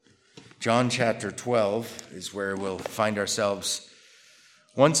John chapter 12 is where we'll find ourselves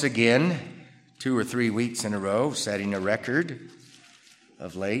once again, 2 or 3 weeks in a row, setting a record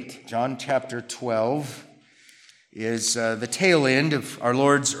of late. John chapter 12 is the tail end of our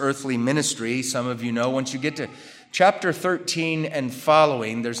Lord's earthly ministry. Some of you know, once you get to chapter 13 and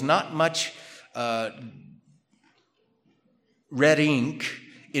following, there's not much red ink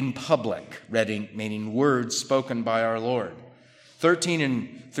in public. Red ink meaning words spoken by our Lord. 13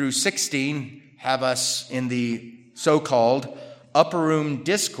 and through 16 have us in the so-called upper room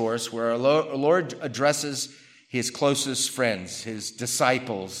discourse where our Lord addresses his closest friends, his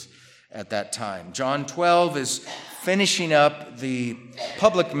disciples at that time. John 12 is finishing up the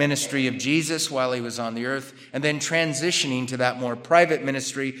public ministry of Jesus while he was on the earth and then transitioning to that more private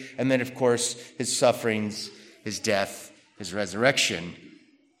ministry and then, of course, his sufferings, his death, his resurrection.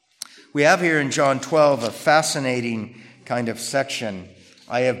 We have here in John 12 a fascinating kind of section.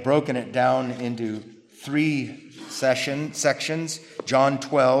 I have broken it down into 3 sections, John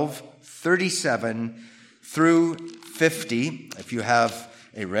 12, 37 through 50. If you have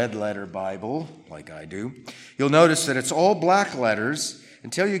a red letter Bible, like I do, you'll notice that it's all black letters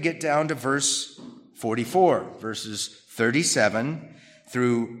until you get down to verse 44. Verses 37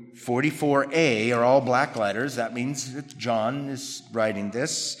 through 44a are all black letters. That means that John is writing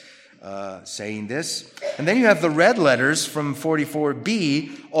this, saying this. And then you have the red letters from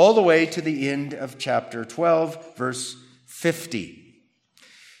 44b all the way to the end of chapter 12, verse 50.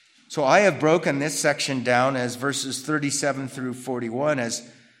 So I have broken this section down as verses 37 through 41 as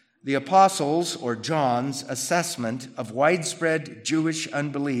the apostles' or John's assessment of widespread Jewish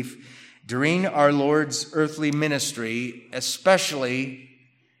unbelief during our Lord's earthly ministry, especially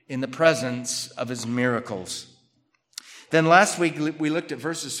in the presence of his miracles. Then last week we looked at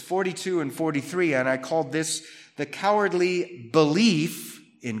verses 42 and 43, and I called this the cowardly belief,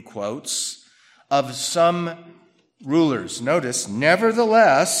 in quotes, of some rulers. Notice,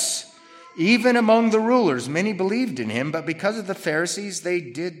 nevertheless, even among the rulers, many believed in him, but because of the Pharisees, they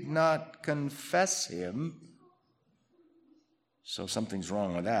did not confess him. So something's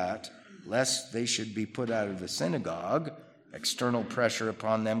wrong with that. Lest they should be put out of the synagogue. External pressure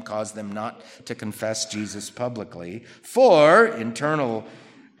upon them caused them not to confess Jesus publicly. For internal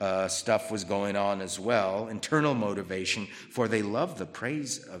stuff was going on as well, internal motivation, for they loved the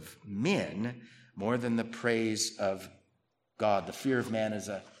praise of men more than the praise of God. The fear of man is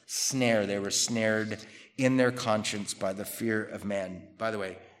a snare. They were snared in their conscience by the fear of man. By the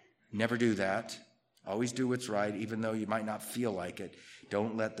way, never do that. Always do what's right, even though you might not feel like it.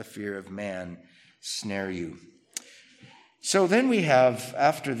 Don't let the fear of man snare you. So then we have,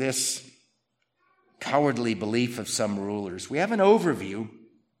 after this cowardly belief of some rulers, we have an overview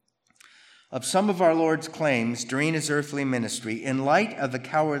of some of our Lord's claims during his earthly ministry in light of the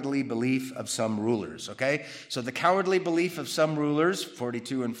cowardly belief of some rulers, okay? So the cowardly belief of some rulers,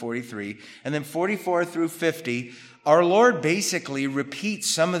 42 and 43, and then 44 through 50, our Lord basically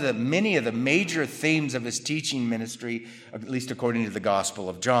repeats many of the major themes of his teaching ministry, at least according to the Gospel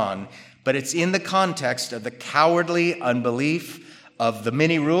of John, but it's in the context of the cowardly unbelief of the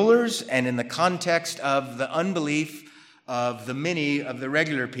many rulers and in the context of the unbelief of the many of the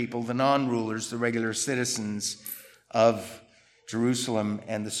regular people, the non-rulers, the regular citizens of Jerusalem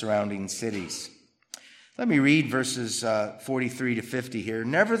and the surrounding cities. Let me read verses 43 to 50 here.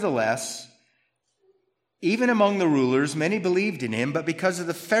 Nevertheless, even among the rulers, many believed in him, but because of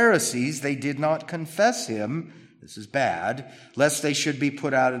the Pharisees, they did not confess him. This is bad, lest they should be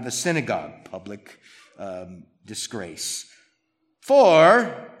put out of the synagogue, public disgrace.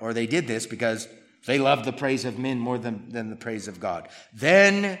 Or they did this because they loved the praise of men more than the praise of God.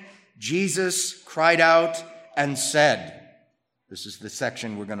 Then Jesus cried out and said, this is the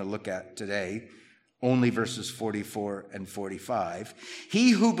section we're going to look at today, only verses 44 and 45. He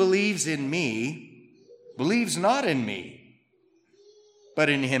who believes in me believes not in me, but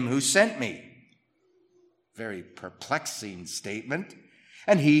in him who sent me. Very perplexing statement.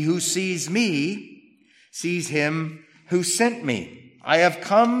 And he who sees me sees him who sent me. I have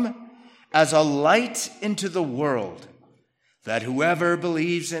come as a light into the world, that whoever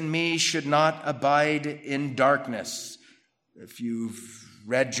believes in me should not abide in darkness. If you've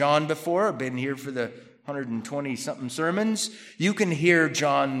read John before, or been here for the 120-something sermons, you can hear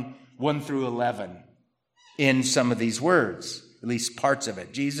John 1 through 11 in some of these words. At least parts of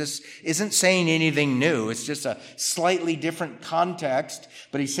it. Jesus isn't saying anything new. It's just a slightly different context,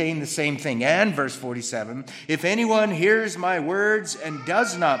 but he's saying the same thing. And verse 47, if anyone hears my words and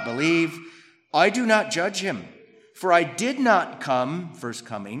does not believe, I do not judge him. For I did not come, first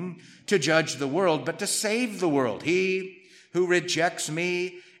coming, to judge the world, but to save the world. He who rejects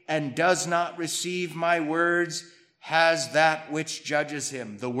me and does not receive my words has that which judges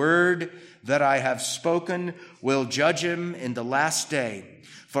him. The word that I have spoken will judge him in the last day.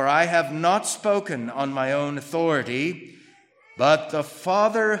 For I have not spoken on my own authority, but the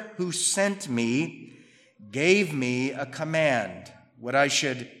Father who sent me gave me a command, what I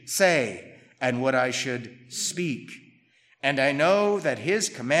should say and what I should speak. And I know that his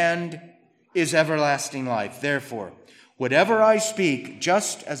command is everlasting life. Therefore, whatever I speak,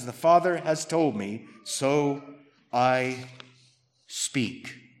 just as the Father has told me, so I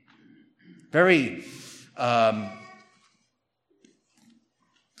speak. Very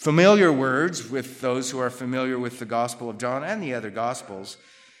familiar words with those who are familiar with the Gospel of John and the other Gospels.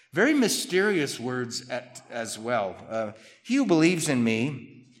 Very mysterious words as well. He who believes in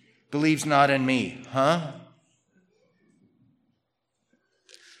me believes not in me.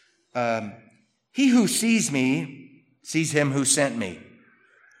 He who sees me sees him who sent me.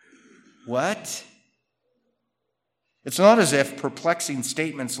 What? It's not as if perplexing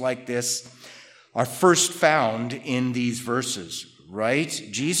statements like this are first found in these verses, right?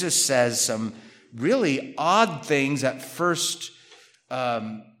 Jesus says some really odd things at first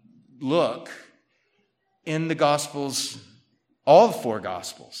look in the Gospels, all four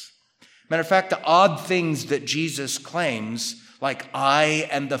Gospels. Matter of fact, the odd things that Jesus claims, like I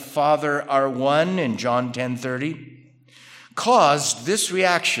and the Father are one in John 10:30, caused this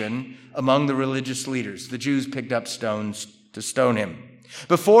reaction among the religious leaders. The Jews picked up stones to stone him.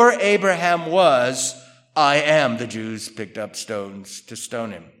 Before Abraham was, I am. The Jews picked up stones to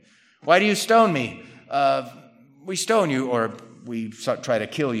stone him. Why do you stone me? We stone you, or we try to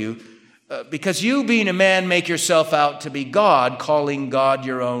kill you, because you, being a man, make yourself out to be God, calling God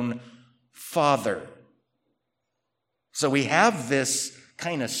your own Father. So we have this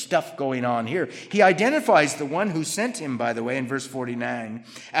kind of stuff going on here. He identifies the one who sent him, by the way, in verse 49,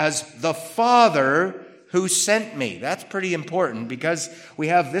 as the Father who sent me. That's pretty important because we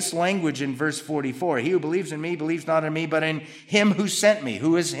have this language in verse 44. He who believes in me believes not in me, but in him who sent me.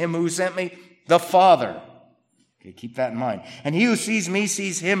 Who is him who sent me? The Father. Okay, keep that in mind. And he who sees me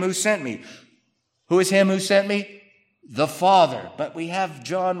sees him who sent me. Who is him who sent me? The Father. But we have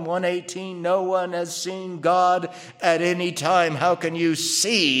John 1:18, no one has seen God at any time. How can you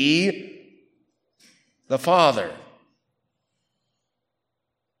see the Father?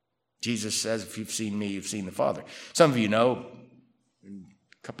 Jesus says, if you've seen me, you've seen the Father. Some of you know, a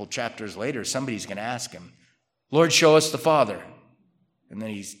couple chapters later, somebody's going to ask him, Lord, show us the Father. And then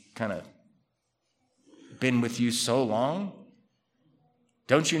he's kind of been with you so long.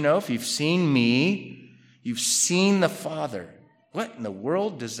 Don't you know, if you've seen me, you've seen the Father. What in the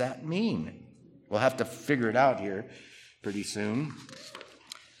world does that mean? We'll have to figure it out here pretty soon.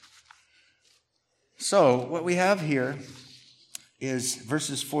 So what we have here is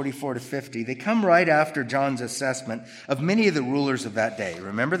verses 44 to 50. They come right after John's assessment of many of the rulers of that day.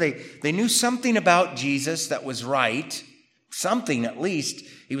 Remember, they knew something about Jesus that was right, something at least.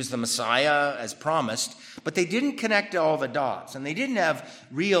 He was the Messiah as promised, but they didn't connect all the dots, and they didn't have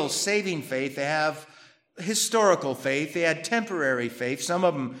real saving faith. They have historical faith. They had temporary faith. Some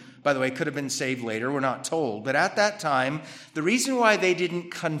of them, by the way, could have been saved later. We're not told. But at that time, the reason why they didn't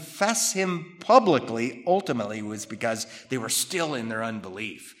confess him publicly ultimately was because they were still in their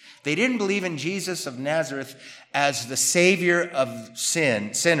unbelief. They didn't believe in Jesus of Nazareth as the Savior of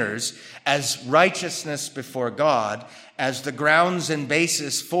sinners, as righteousness before God, as the grounds and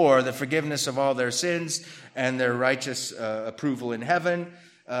basis for the forgiveness of all their sins and their righteous approval in heaven.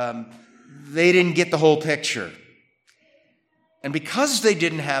 They didn't get the whole picture. And because they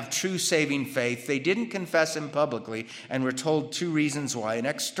didn't have true saving faith, they didn't confess him publicly, and we're told two reasons why. An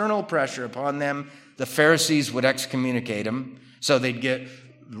external pressure upon them. The Pharisees would excommunicate him, so they'd get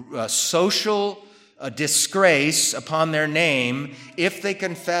social disgrace upon their name if they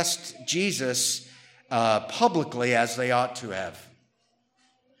confessed Jesus publicly as they ought to have.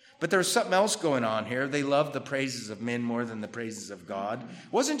 But there was something else going on here. They loved the praises of men more than the praises of God.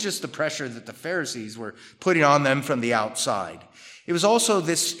 It wasn't just the pressure that the Pharisees were putting on them from the outside. It was also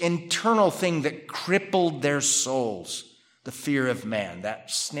this internal thing that crippled their souls, the fear of man, that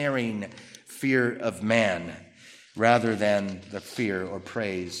snaring fear of man, rather than the fear or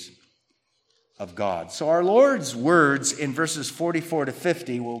praise of God. So our Lord's words in verses 44 to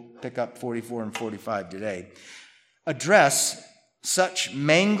 50, we'll pick up 44 and 45 today, address such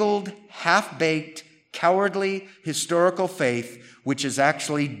mangled, half-baked, cowardly historical faith, which is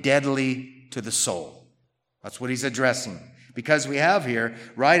actually deadly to the soul. That's what he's addressing. Because we have here,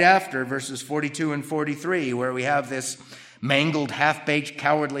 right after verses 42 and 43, where we have this mangled, half-baked,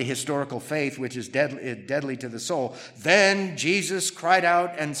 cowardly historical faith, which is deadly to the soul. Then Jesus cried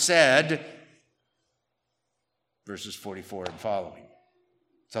out and said, verses 44 and following.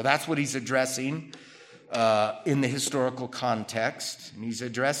 So that's what he's addressing in the historical context. And he's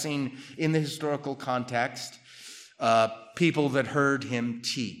addressing in the historical context people that heard him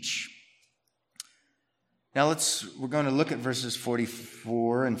teach. Now we're going to look at verses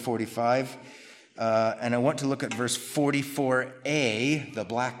 44 and 45. And I want to look at verse 44a, the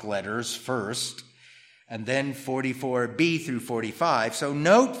black letters first, and then 44b through 45. So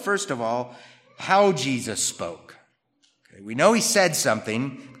note, first of all, how Jesus spoke. Okay, we know he said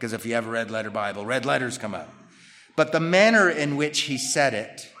something, because if you have a red letter Bible, red letters come up. But the manner in which he said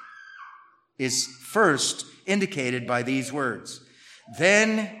it is first indicated by these words.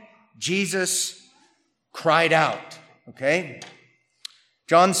 Then Jesus cried out. Okay?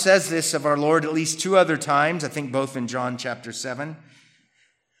 John says this of our Lord at least two other times, I think both in John chapter 7.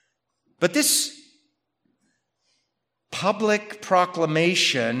 But this public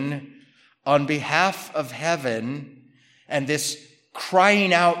proclamation on behalf of heaven and this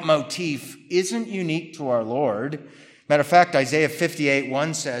crying out motif isn't unique to our Lord. Matter of fact, Isaiah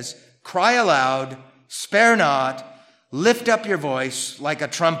 58:1 says, "Cry aloud, spare not, lift up your voice like a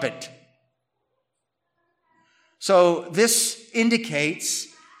trumpet." So this indicates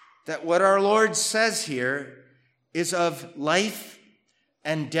that what our Lord says here is of life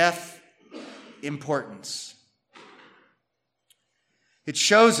and death importance. It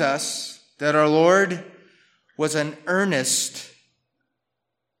shows us that our Lord was an earnest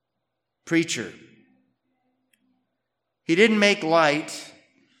preacher. He didn't make light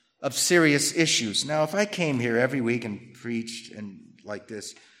of serious issues. Now, if I came here every week and preached and like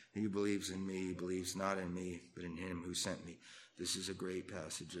this, "He believes in me, he believes not in me, but in him who sent me." This is a great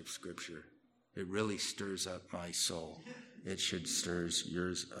passage of Scripture. It really stirs up my soul. It should stir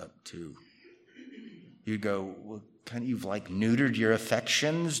yours up too. You'd go, "Well, kind of you've like neutered your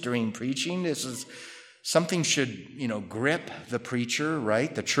affections during preaching. This is something should, grip the preacher,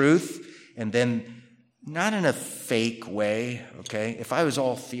 right? The truth, and then not in a fake way, okay? If I was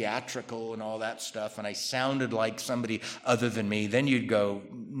all theatrical and all that stuff and I sounded like somebody other than me, then you'd go,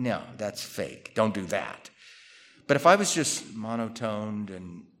 no, that's fake. Don't do that. But if I was just monotoned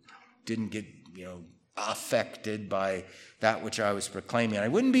and didn't get, affected by that which I was proclaiming, I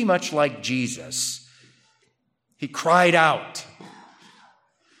wouldn't be much like Jesus. He cried out,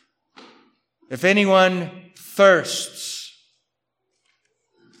 "If anyone thirsts,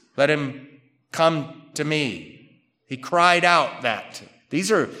 let him come to me." He cried out that.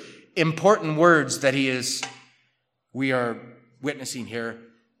 These are important words that we are witnessing here.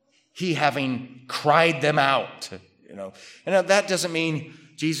 He having cried them out, And that doesn't mean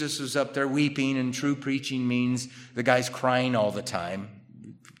Jesus was up there weeping, and true preaching means the guy's crying all the time.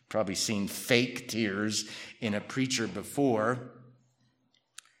 You've probably seen fake tears in a preacher before.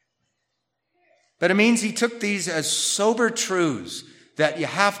 But it means he took these as sober truths that you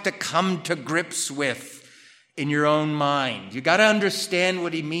have to come to grips with in your own mind. You got to understand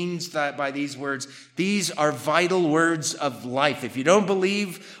what he means by these words. These are vital words of life. If you don't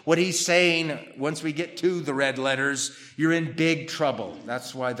believe what he's saying, once we get to the red letters, you're in big trouble.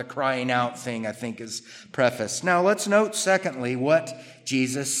 That's why the crying out thing, I think, is prefaced. Now, let's note, secondly, what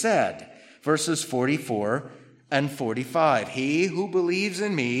Jesus said. Verses 44 and 45. "He who believes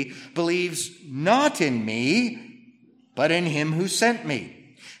in me believes not in me, but in him who sent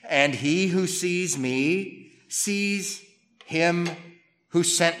me. And he who sees me sees him who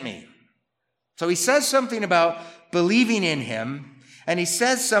sent me." So he says something about believing in him, and he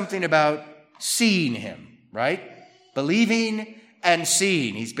says something about seeing him, right? Believing and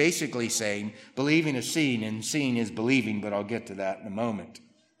seeing. He's basically saying believing is seeing, and seeing is believing, but I'll get to that in a moment.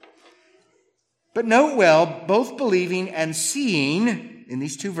 But note well, both believing and seeing in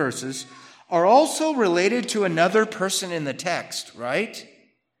these two verses are also related to another person in the text, right?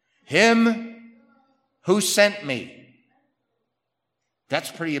 Him who sent me.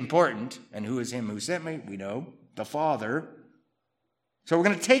 That's pretty important. And who is him who sent me? We know, the Father. So we're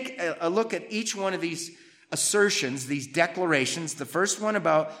going to take a look at each one of these assertions, these declarations. The first one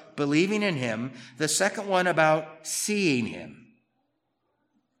about believing in him. The second one about seeing him.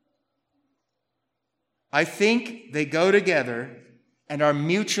 I think they go together and are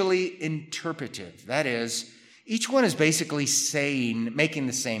mutually interpretive. That is, each one is basically making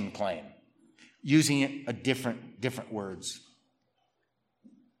the same claim, using different words.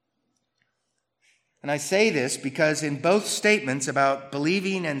 And I say this because in both statements about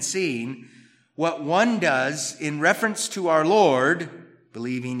believing and seeing, what one does in reference to our Lord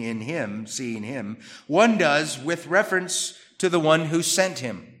believing in him, seeing him. One does with reference to the one who sent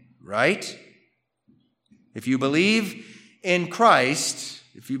him, right? If you believe in Christ,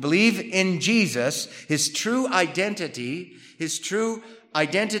 if you believe in Jesus, his true identity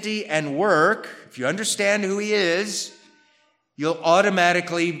and work, if you understand who he is, you'll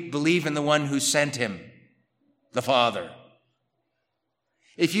automatically believe in the one who sent him, the Father.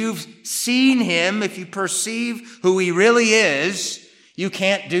 If you've seen him, if you perceive who he really is, you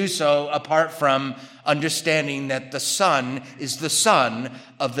can't do so apart from understanding that the Son is the Son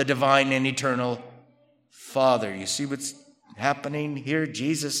of the divine and eternal Father. You see what's happening here?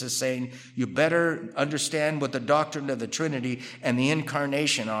 Jesus is saying, you better understand what the doctrine of the Trinity and the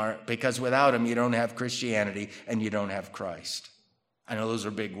incarnation are, because without them, you don't have Christianity and you don't have Christ. I know those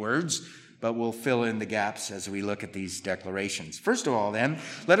are big words, but we'll fill in the gaps as we look at these declarations. First of all, then,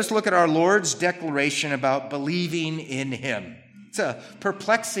 let us look at our Lord's declaration about believing in him. It's a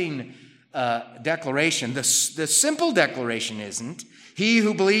perplexing declaration. The simple declaration isn't, he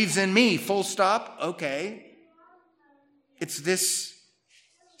who believes in me, full stop, okay. It's this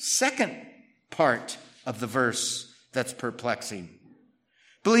second part of the verse that's perplexing.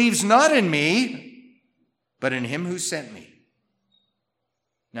 Believes not in me, but in him who sent me.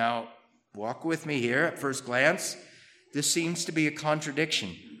 Now, walk with me here at first glance. This seems to be a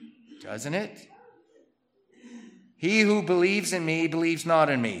contradiction, doesn't it? He who believes in me believes not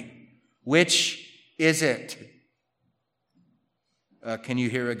in me. Which is it? Can you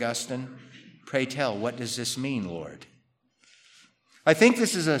hear Augustine? Pray tell, what does this mean, Lord? I think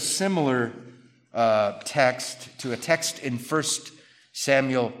this is a similar text to a text in 1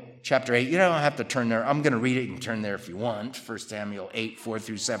 Samuel chapter 8. You don't have to turn there. I'm going to read it. You can turn there if you want. 1 Samuel 8, 4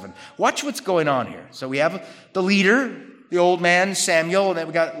 through 7. Watch what's going on here. So we have the leader, the old man, Samuel, and then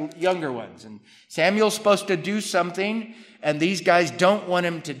we got younger ones. And Samuel's supposed to do something, and these guys don't want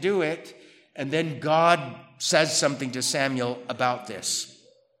him to do it. And then God says something to Samuel about this.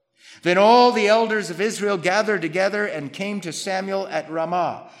 Then all the elders of Israel gathered together and came to Samuel at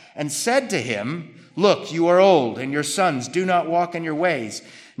Ramah and said to him, look, you are old, and your sons do not walk in your ways.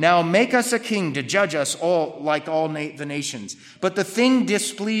 Now make us a king to judge us all like all the nations. But the thing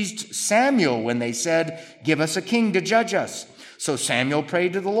displeased Samuel when they said, give us a king to judge us. So Samuel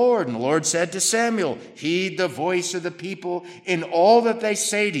prayed to the Lord, and the Lord said to Samuel, heed the voice of the people in all that they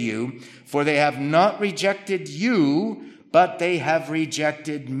say to you, for they have not rejected you, but they have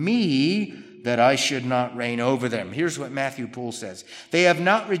rejected me, that I should not reign over them. Here's what Matthew Poole says. They have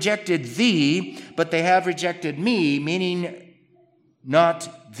not rejected thee, but they have rejected me, meaning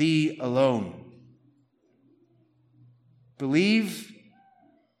not thee alone. Believes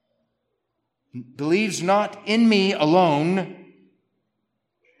not in me alone,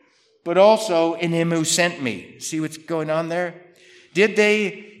 but also in him who sent me. See what's going on there? Did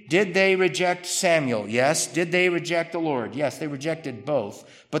they reject Samuel? Yes. Did they reject the Lord? Yes, they rejected both.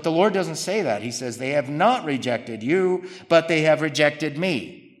 But the Lord doesn't say that. He says, they have not rejected you, but they have rejected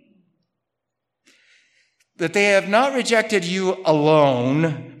me. That they have not rejected you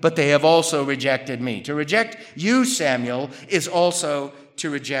alone, but they have also rejected me. To reject you, Samuel, is also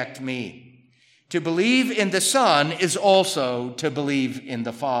to reject me. To believe in the Son is also to believe in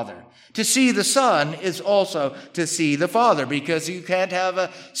the Father. To see the Son is also to see the Father, because you can't have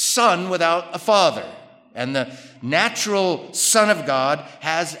a son without a father. And the natural Son of God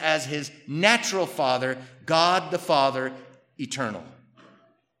has as his natural father, God the Father, eternal.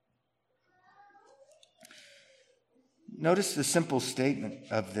 Notice the simple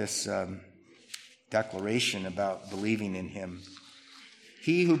statement of this declaration about believing in him.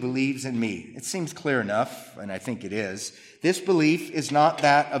 He who believes in me. It seems clear enough, and I think it is. This belief is not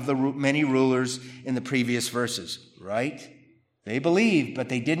that of the many rulers in the previous verses, right? They believed, but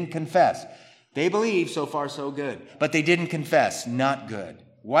they didn't confess. They believed, so far so good, but they didn't confess, not good.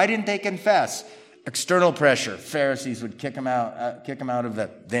 Why didn't they confess? External pressure. Pharisees would kick them out of the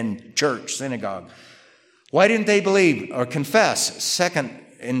then church, synagogue. Why didn't they believe or confess? Second,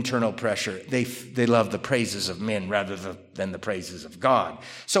 internal pressure. They love the praises of men rather than the praises of God.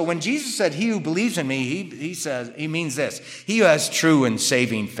 So when Jesus said, he who believes in me, he means this. He who has true and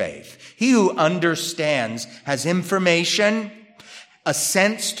saving faith. He who understands, has information,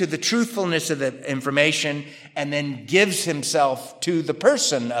 assents to the truthfulness of the information, and then gives himself to the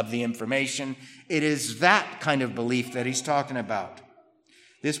person of the information. It is that kind of belief that he's talking about.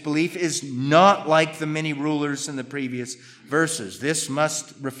 This belief is not like the many rulers in the previous verses. This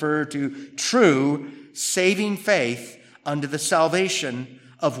must refer to true saving faith unto the salvation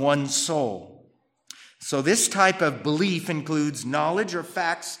of one's soul. So this type of belief includes knowledge or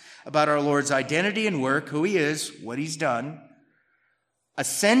facts about our Lord's identity and work, who he is, what he's done,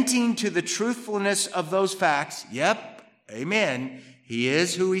 assenting to the truthfulness of those facts, yep, amen, he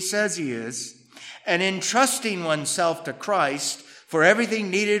is who he says he is, and entrusting oneself to Christ for everything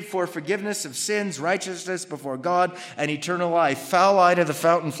needed for forgiveness of sins, righteousness before God, and eternal life. Foul I to the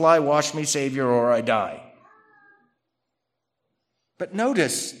fountain fly, wash me, Savior, or I die. But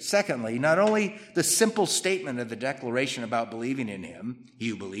notice, secondly, not only the simple statement of the declaration about believing in him, he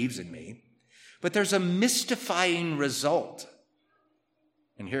who believes in me, but there's a mystifying result.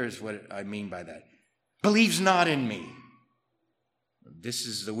 And here's what I mean by that. Believes not in me. This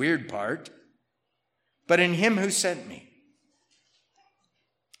is the weird part. But in him who sent me.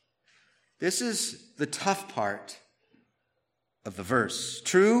 This is the tough part of the verse.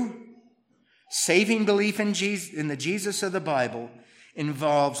 True, saving belief in the Jesus of the Bible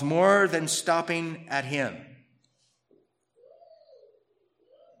involves more than stopping at him.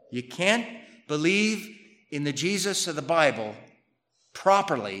 You can't believe in the Jesus of the Bible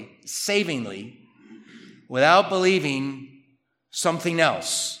properly, savingly, without believing something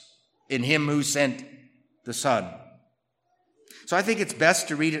else in him who sent the Son. So I think it's best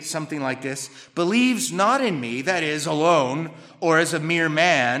to read it something like this. Believes not in me, that is, alone, or as a mere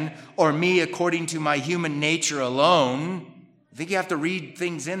man, or me according to my human nature alone. I think you have to read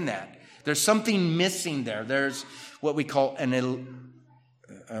things in that. There's something missing there. There's what we call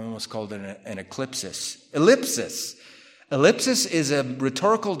I almost called it an ellipsis. Ellipsis is a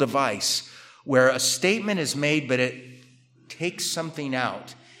rhetorical device where a statement is made, but it takes something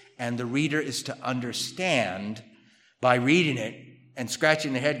out, and the reader is to understand by reading it and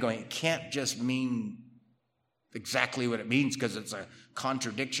scratching their head going, it can't just mean exactly what it means because it's a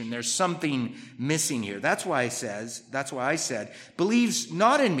contradiction. There's something missing here. That's why I said, believes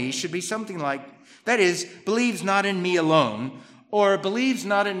not in me should be something like, that is, believes not in me alone, or believes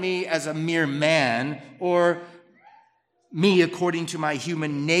not in me as a mere man, or me according to my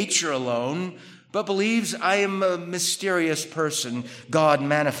human nature alone, but believes I am a mysterious person, God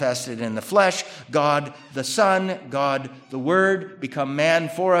manifested in the flesh, God the Son, God the Word, become man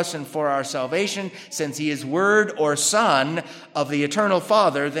for us and for our salvation. Since he is Word or Son of the eternal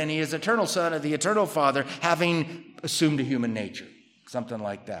Father, then he is eternal Son of the eternal Father, having assumed a human nature. Something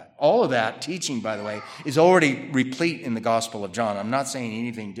like that. All of that teaching, by the way, is already replete in the Gospel of John. I'm not saying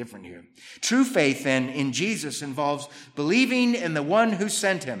anything different here. True faith, then, in Jesus involves believing in the one who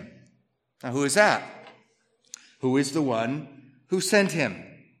sent him. Now, who is that? Who is the one who sent him?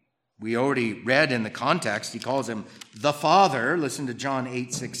 We already read in the context, he calls him the Father. Listen to John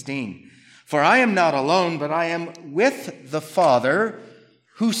 8:16. For I am not alone, but I am with the Father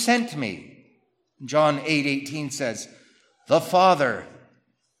who sent me. John 8:18 says, the Father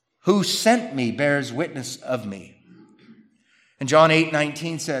who sent me bears witness of me. And John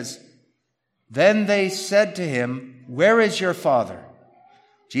 8:19 says, then they said to him, where is your Father?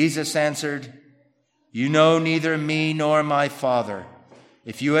 Jesus answered, you know neither me nor my Father.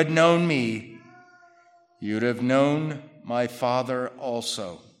 If you had known me, you'd have known my Father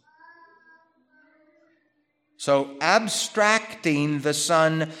also. So abstracting the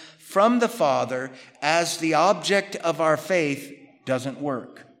Son from the Father as the object of our faith doesn't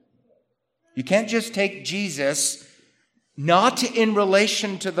work. You can't just take Jesus not in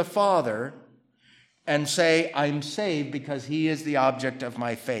relation to the Father and say, I'm saved because he is the object of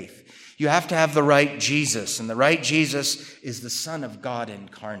my faith. You have to have the right Jesus, and the right Jesus is the Son of God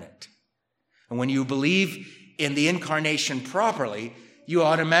incarnate. And when you believe in the incarnation properly, you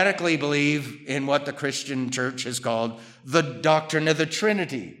automatically believe in what the Christian church has called the doctrine of the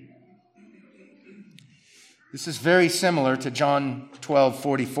Trinity. This is very similar to John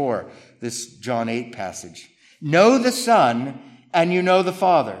 12:44, this John 8 passage. Know the Son, and you know the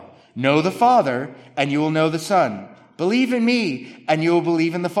Father. Know the Father, and you will know the Son. Believe in me, and you will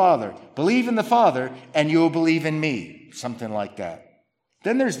believe in the Father. Believe in the Father, and you will believe in me. Something like that.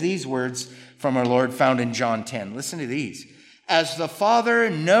 Then there's these words from our Lord found in John 10. Listen to these. As the Father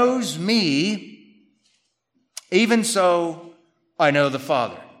knows me, even so I know the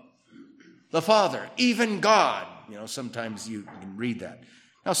Father. The Father, even God. Sometimes you can read that.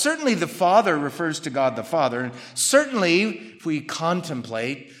 Now, certainly the Father refers to God the Father. And certainly, if we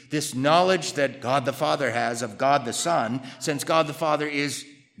contemplate this knowledge that God the Father has of God the Son, since God the Father is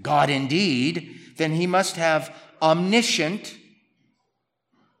God indeed, then he must have omniscient,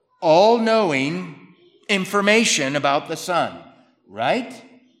 all-knowing information about the Son, right?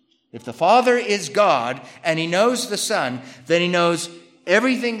 If the Father is God and he knows the Son, then he knows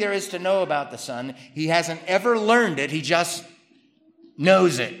everything there is to know about the Son. He hasn't ever learned it. He just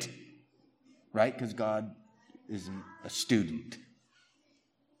knows it, right? Because God isn't a student.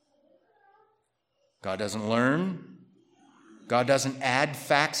 God doesn't learn. God doesn't add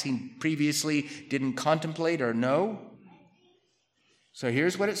facts he previously didn't contemplate or know. So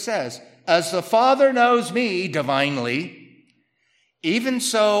here's what it says. As the Father knows me divinely, even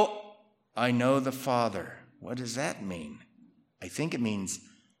so I know the Father. What does that mean? I think it means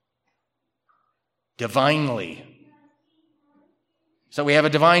divinely. So we have a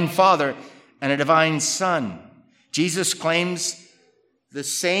divine Father and a divine Son. Jesus claims the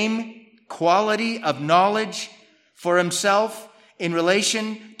same quality of knowledge for himself in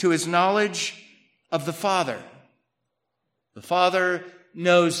relation to his knowledge of the Father. The Father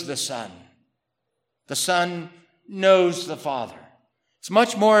knows the Son. The Son knows the Father. It's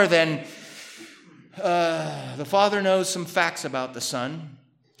much more than the Father knows some facts about the Son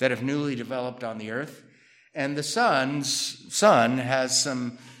that have newly developed on the earth, and the Son has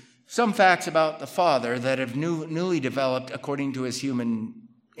some facts about the Father that have newly developed according to his human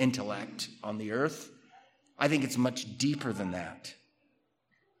intellect on the earth. I think it's much deeper than that.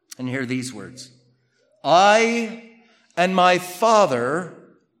 And hear these words. I and my Father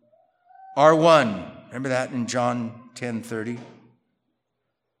are one. Remember that in John 10:30?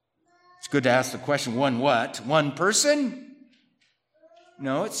 It's good to ask the question, one what? One person?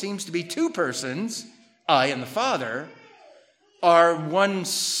 No, it seems to be two persons. I and the Father are one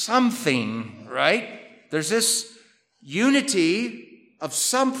something, right? There's this unity of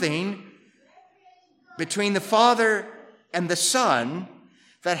something between the Father and the Son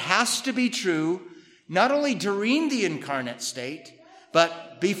that has to be true not only during the incarnate state,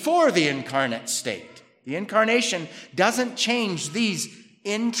 but before the incarnate state. The incarnation doesn't change these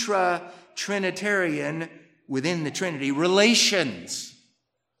intra-Trinitarian, within the Trinity, relations.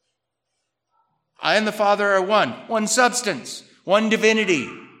 I and the Father are one substance, one divinity,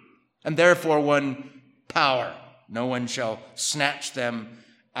 and therefore one power. No one shall snatch them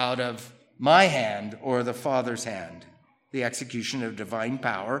out of my hand or the Father's hand. The execution of divine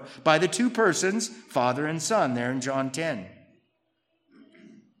power by the two persons, Father and Son, there in John 10.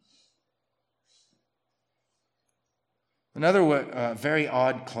 Another very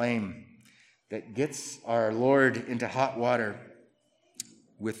odd claim that gets our Lord into hot water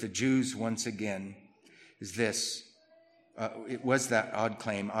with the Jews once again is this. It was that odd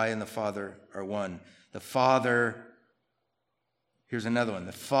claim, I and the Father are one. The Father, here's another one.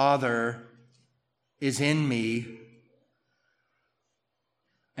 The Father is in me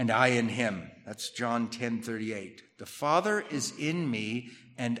and I in him. That's John 10:38. The Father is in me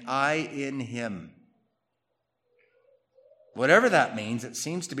and I in him. Whatever that means, it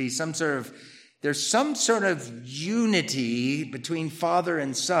seems to be there's some sort of unity between Father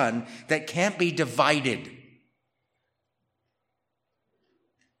and Son that can't be divided.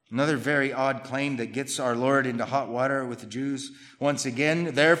 Another very odd claim that gets our Lord into hot water with the Jews once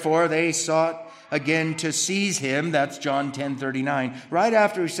again. Therefore, they sought again to seize him. That's John 10:39. Right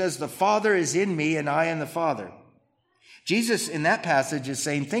after he says, the Father is in me and I in the Father. Jesus in that passage is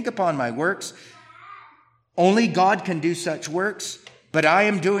saying, think upon my works. Only God can do such works, but I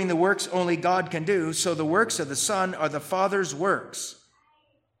am doing the works only God can do. So the works of the Son are the Father's works.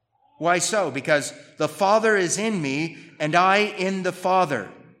 Why so? Because the Father is in me and I in the Father.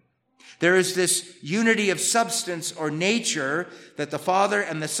 There is this unity of substance or nature that the Father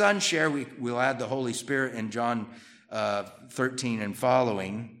and the Son share. We'll add the Holy Spirit in John 13 and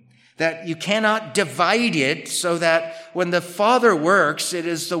following. That you cannot divide it so that when the Father works, it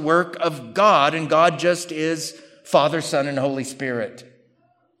is the work of God, and God just is Father, Son, and Holy Spirit.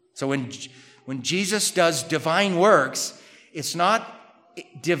 So when Jesus does divine works, it's not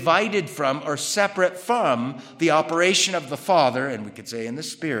divided from or separate from the operation of the Father, and we could say in the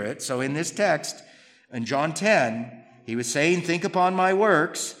Spirit. So in this text, in John 10, he was saying, think upon my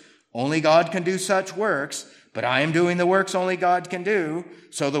works. Only God can do such works, but I am doing the works only God can do.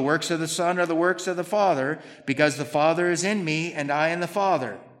 So the works of the Son are the works of the Father, because the Father is in me and I in the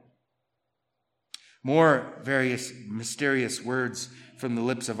Father. More various mysterious words from the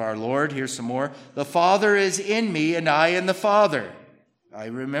lips of our Lord. Here's some more. The Father is in me and I in the Father. I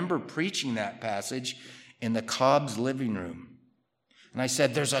remember preaching that passage in the Cobb's living room. And I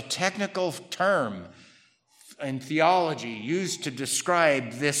said, there's a technical term in theology used to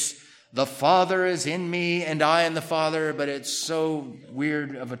describe this, the Father is in me and I in the Father, but it's so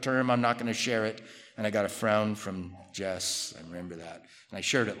weird of a term, I'm not going to share it. And I got a frown from Jess. I remember that. And I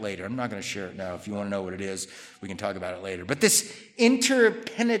shared it later. I'm not going to share it now. If you want to know what it is, we can talk about it later. But this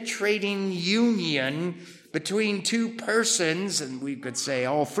interpenetrating union between two persons, and we could say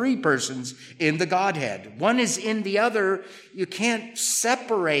all three persons in the Godhead. One is in the other. You can't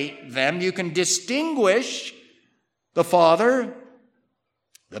separate them. You can distinguish the Father,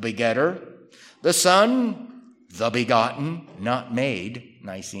 the begetter, the Son, the begotten, not made,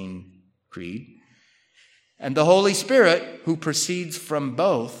 Nicene Creed, and the Holy Spirit, who proceeds from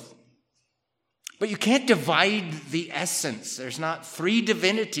both. But you can't divide the essence. There's not three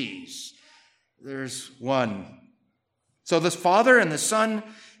divinities. There's one. So the Father and the Son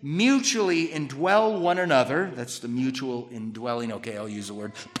mutually indwell one another. That's the mutual indwelling. Okay, I'll use the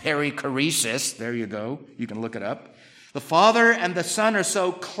word perichoresis. There you go. You can look it up. The Father and the Son are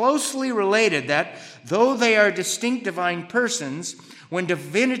so closely related that though they are distinct divine persons, when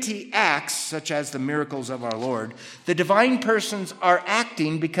divinity acts, such as the miracles of our Lord, the divine persons are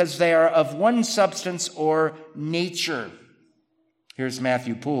acting because they are of one substance or nature. Here's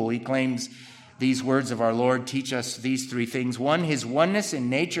Matthew Poole. He claims these words of our Lord teach us these three things. 1, his oneness in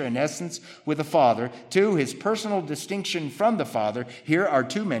nature and essence with the Father. 2, his personal distinction from the Father. Here are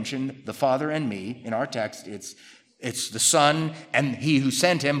two mentioned, the Father and me. In our text, it's the Son and he who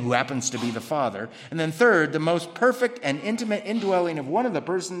sent him, who happens to be the Father. And then third, the most perfect and intimate indwelling of one of the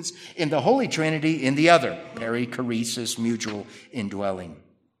persons in the Holy Trinity in the other. Perichoresis, mutual indwelling.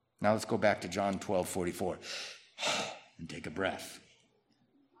 Now let's go back to John 12:44 and take a breath.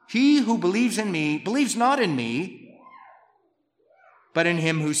 He who believes in me believes not in me, but in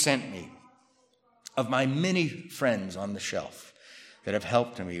him who sent me. Of my many friends on the shelf that have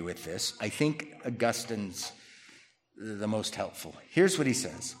helped me with this, I think Augustine's the most helpful. Here's what he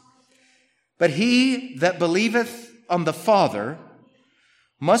says. But he that believeth on the Father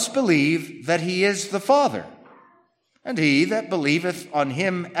must believe that he is the Father. And he that believeth on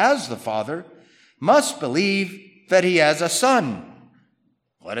him as the Father must believe that he has a Son.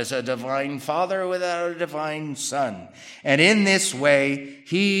 What is a divine Father without a divine Son? And in this way,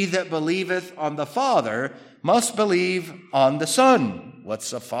 he that believeth on the Father must believe on the Son.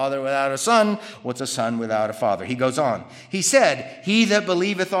 What's a father without a son? What's a son without a father? He goes on. He said, he that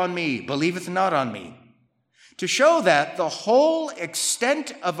believeth on me, believeth not on me. To show that the whole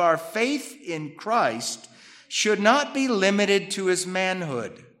extent of our faith in Christ should not be limited to his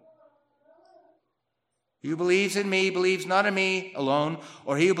manhood. He who believes in me believes not in me alone,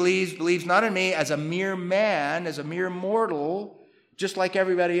 or he who believes not in me as a mere man, as a mere mortal, just like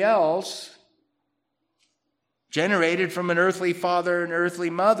everybody else, generated from an earthly father and earthly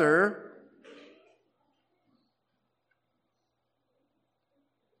mother.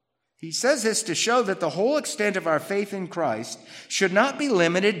 He says this to show that the whole extent of our faith in Christ should not be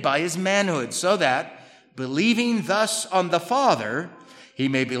limited by his manhood, so that, believing thus on the Father, he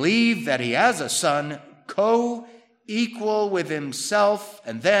may believe that he has a Son co-equal with himself,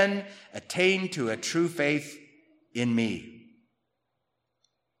 and then attain to a true faith in me.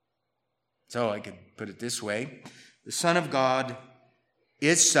 So I could put it this way. The Son of God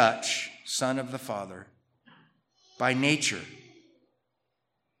is such, Son of the Father, by nature,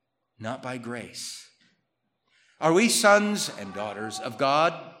 not by grace. Are we sons and daughters of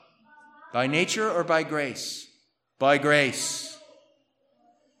God by nature or by grace? By grace.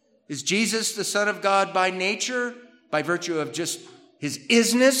 Is Jesus the Son of God by nature, by virtue of just his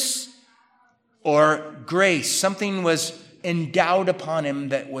isness, or grace? Something was endowed upon him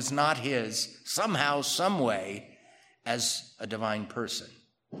that was not his, somehow, some way, as a divine person.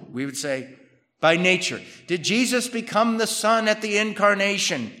 We would say, by nature. Did Jesus become the Son at the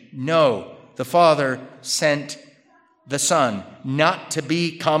incarnation? No. The Father sent the Son, not to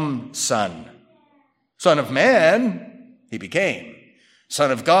become Son. Son of man, he became. Son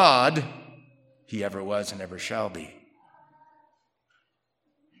of God, he ever was and ever shall be.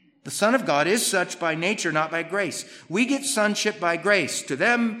 The Son of God is such by nature, not by grace. We get sonship by grace. To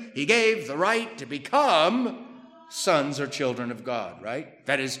them, he gave the right to become sons or children of God, right?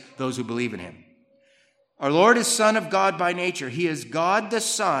 That is, those who believe in him. Our Lord is Son of God by nature. He is God the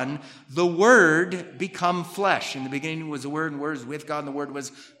Son, the Word become flesh. In the beginning was the Word, and the Word was with God, and the Word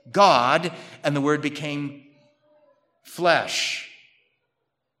was God, and the Word became flesh.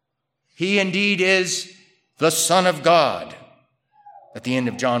 He indeed is the Son of God. At the end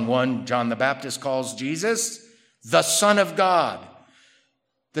of John 1, John the Baptist calls Jesus the Son of God.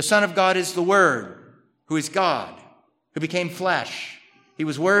 The Son of God is the Word, who is God, who became flesh. He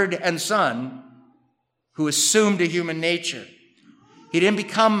was Word and Son, who assumed a human nature. He didn't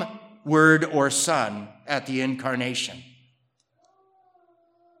become Word or Son at the incarnation.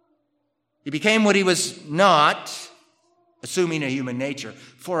 He became what he was not, assuming a human nature,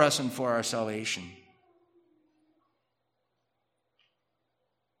 for us and for our salvation.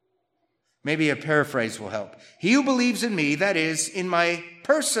 Maybe a paraphrase will help. He who believes in me, that is, in my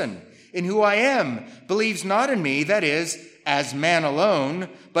person, in who I am, believes not in me, that is, as man alone,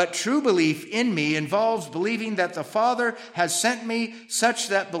 but true belief in me involves believing that the Father has sent me, such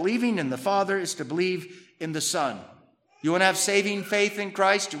that believing in the Father is to believe in the Son. You want to have saving faith in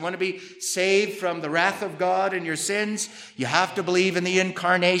Christ? You want to be saved from the wrath of God and your sins? You have to believe in the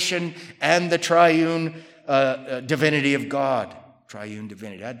incarnation and the triune divinity of God. Triune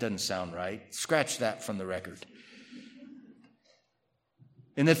divinity. That doesn't sound right. Scratch that from the record.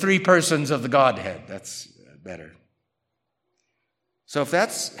 In the three persons of the Godhead. That's better. So if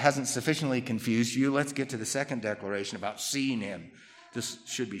that hasn't sufficiently confused you, let's get to the second declaration about seeing him. This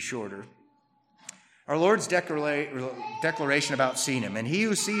should be shorter. Our Lord's declaration about seeing him. And he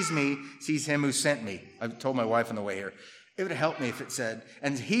who sees me sees him who sent me. I told my wife on the way here, it would help me if it said,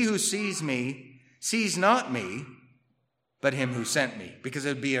 and he who sees me sees not me, but him who sent me. Because it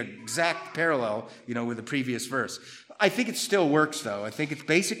would be an exact parallel, with the previous verse. I think it still works, though. I think it's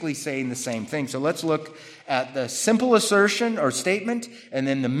basically saying the same thing. So let's look at the simple assertion or statement, and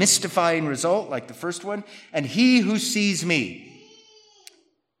then the mystifying result, like the first one. And he who sees me.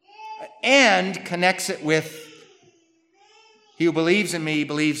 And connects it with he who believes in me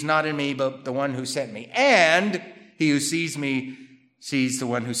believes not in me, but the one who sent me. And he who sees me sees the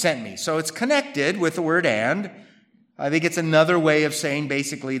one who sent me. So it's connected with the word and. I think it's another way of saying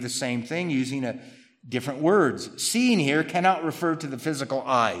basically the same thing using different words. Seeing here cannot refer to the physical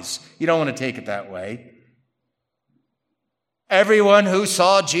eyes. You don't want to take it that way. Everyone who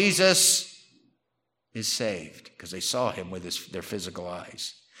saw Jesus is saved because they saw him with their physical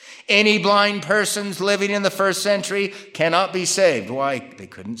eyes. Any blind persons living in the first century cannot be saved. Why? They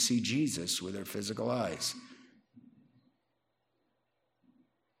couldn't see Jesus with their physical eyes.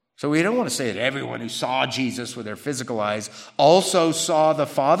 So we don't want to say that everyone who saw Jesus with their physical eyes also saw the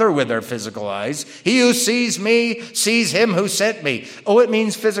Father with their physical eyes. He who sees me sees him who sent me. Oh, it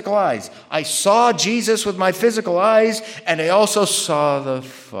means physical eyes. I saw Jesus with my physical eyes, and I also saw the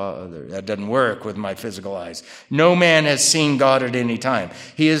Father. That doesn't work with my physical eyes. No man has seen God at any time.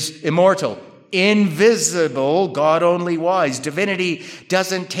 He is immortal, invisible, God only wise. Divinity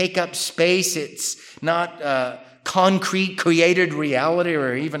doesn't take up space. It's not concrete created reality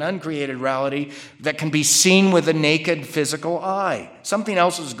or even uncreated reality that can be seen with a naked physical eye. Something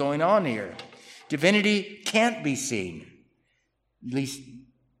else is going on here. Divinity can't be seen, at least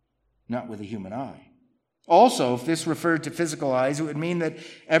not with a human eye. Also, if this referred to physical eyes, it would mean that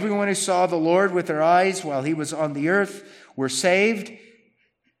everyone who saw the Lord with their eyes while he was on the earth were saved.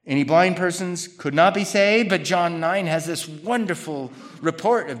 Any blind persons could not be saved, but John 9 has this wonderful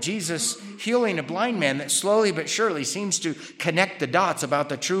report of Jesus healing a blind man that slowly but surely seems to connect the dots about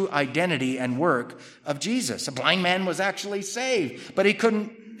the true identity and work of Jesus. A blind man was actually saved, but he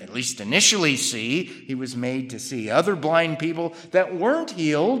couldn't, at least initially, see. He was made to see. Other blind people that weren't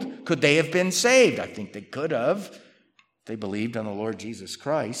healed, could they have been saved? I think they could have if they believed on the Lord Jesus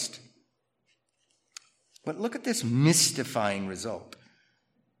Christ. But look at this mystifying result.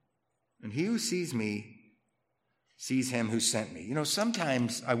 And he who sees me sees him who sent me.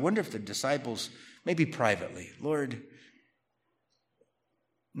 Sometimes I wonder if the disciples, maybe privately, Lord,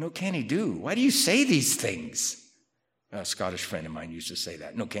 no can he do? Why do you say these things? A Scottish friend of mine used to say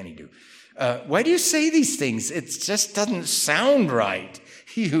that. No can he do? Why do you say these things? It just doesn't sound right.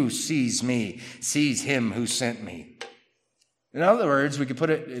 He who sees me sees him who sent me. In other words, we could put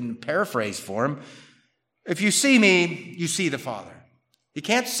it in paraphrase form. If you see me, you see the Father. You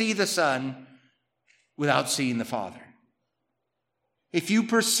can't see the Son without seeing the Father. If you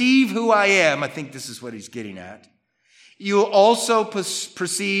perceive who I am, I think this is what he's getting at, you also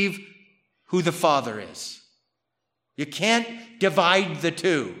perceive who the Father is. You can't divide the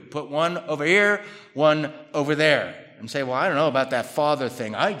two. Put one over here, one over there. And say, well, I don't know about that Father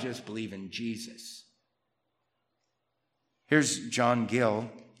thing. I just believe in Jesus. Here's John Gill,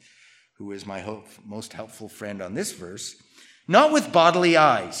 who is my most helpful friend on this verse. Not with bodily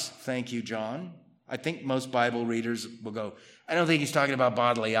eyes. Thank you, John. I think most Bible readers will go, I don't think he's talking about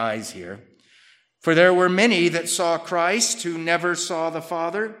bodily eyes here. For there were many that saw Christ who never saw the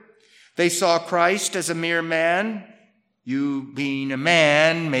Father. They saw Christ as a mere man. You, being a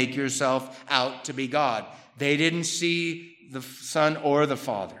man, make yourself out to be God. They didn't see the Son or the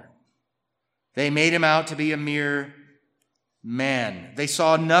Father. They made him out to be a mere man. They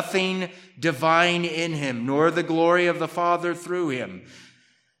saw nothing divine in him, nor the glory of the Father through him.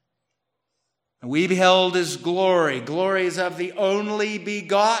 And we beheld his glory. Glory is of the only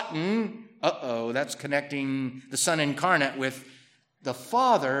begotten. That's connecting the Son incarnate with the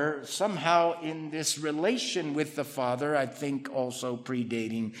Father, somehow in this relation with the Father, I think also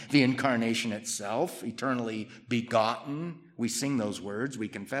predating the incarnation itself, eternally begotten. We sing those words, we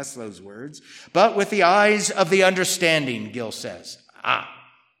confess those words. But with the eyes of the understanding, Gill says.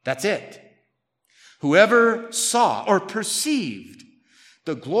 That's it. Whoever saw or perceived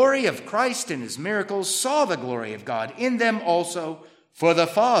The glory of Christ in his miracles saw the glory of God in them also, for the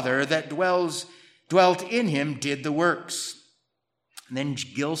Father that dwelt in him did the works. And then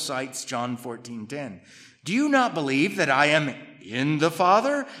Gill cites John 14:10. Do you not believe that I am in the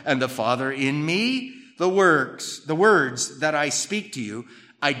Father and the Father in me? The words that I speak to you,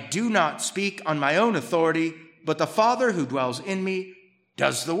 I do not speak on my own authority, but the Father who dwells in me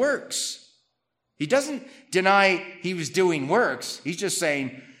does the works. He doesn't deny he was doing works. He's just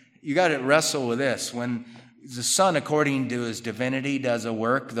saying, you got to wrestle with this. When the Son, according to his divinity, does a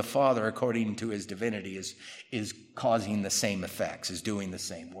work, the Father, according to his divinity, is causing the same effects, is doing the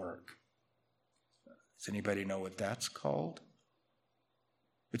same work. Does anybody know what that's called?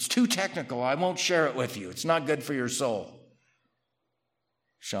 It's too technical. I won't share it with you. It's not good for your soul.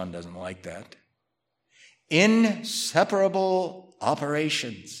 Sean doesn't like that. Inseparable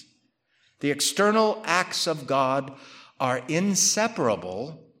operations. The external acts of God are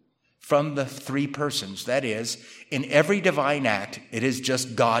inseparable from the three persons. That is, in every divine act, it is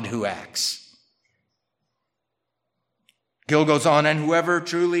just God who acts. Gill goes on, and whoever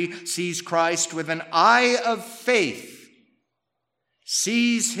truly sees Christ with an eye of faith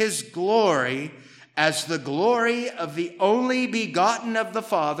sees his glory as the glory of the only begotten of the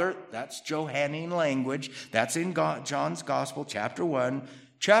Father. That's Johannine language. That's in John's Gospel, chapter 1.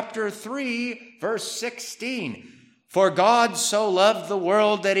 Chapter 3, verse 16. For God so loved the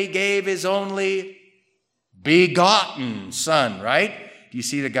world that he gave his only begotten Son, right? Do you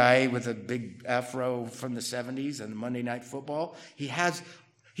see the guy with a big afro from the 70s and Monday Night Football? He has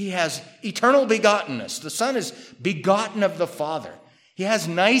eternal begottenness. The Son is begotten of the Father. He has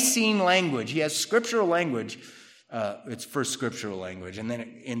Nicene language. He has scriptural language. It's first scriptural language, and then it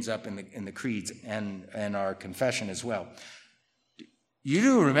ends up in the creeds and our confession as well. You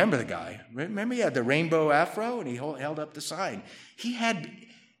do remember the guy. Remember he had the rainbow afro and he held up the sign. He had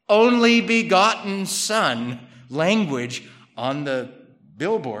only begotten Son language on the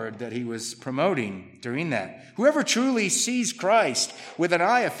billboard that he was promoting during that. Whoever truly sees Christ with an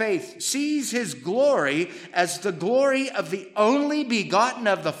eye of faith sees his glory as the glory of the only begotten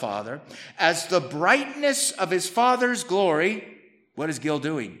of the Father, as the brightness of his Father's glory. What is Gill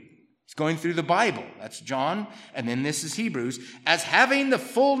doing? He's going through the Bible. That's John, and then this is Hebrews. As having the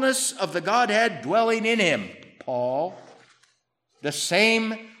fullness of the Godhead dwelling in him. Paul, the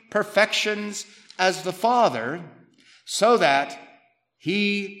same perfections as the Father, so that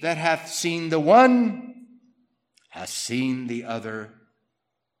he that hath seen the one hath seen the other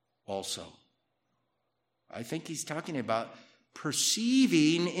also. I think he's talking about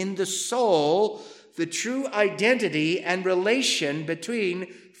perceiving in the soul the true identity and relation between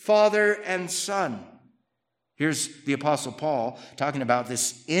Father and Son. Here's the Apostle Paul talking about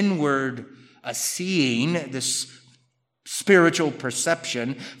this inward seeing, this spiritual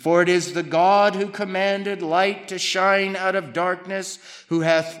perception. For it is the God who commanded light to shine out of darkness, who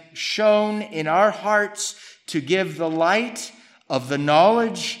hath shone in our hearts to give the light of the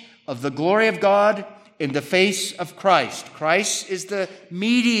knowledge of the glory of God in the face of Christ. Christ is the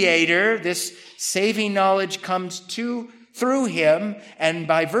mediator. This saving knowledge comes through him and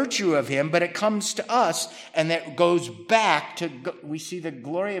by virtue of him, but it comes to us and that goes back to, we see the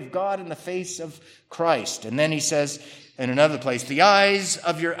glory of God in the face of Christ. And then he says in another place, the eyes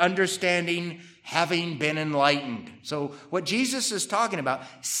of your understanding having been enlightened. So what Jesus is talking about,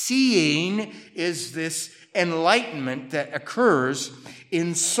 seeing, is this enlightenment that occurs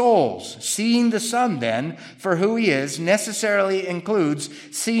in souls. Seeing the Son, then, for who he is, necessarily includes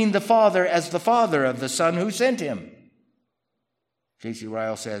seeing the Father as the Father of the Son who sent him. J.C.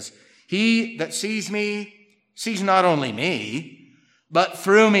 Ryle says, he that sees me sees not only me, but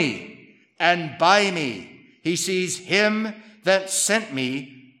through me and by me. He sees him that sent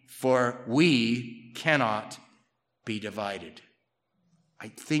me, for we cannot be divided. I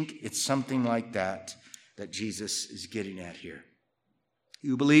think it's something like that Jesus is getting at here. He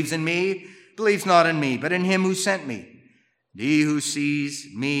who believes in me believes not in me, but in him who sent me. And he who sees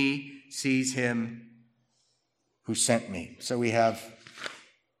me sees him who sent me. So we have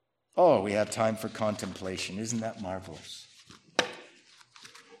time for contemplation. Isn't that marvelous?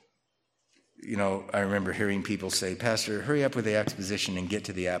 You know, I remember hearing people say, Pastor, hurry up with the exposition and get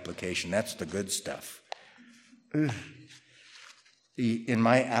to the application. That's the good stuff. In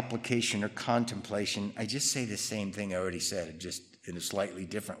my application or contemplation, I just say the same thing I already said, just in a slightly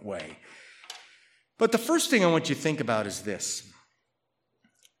different way. But the first thing I want you to think about is this.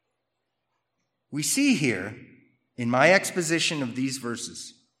 We see here, in my exposition of these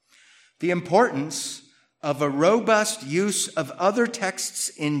verses, the importance of a robust use of other texts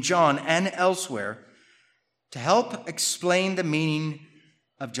in John and elsewhere to help explain the meaning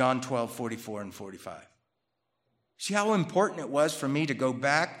of John 12, 44 and 45. See how important it was for me to go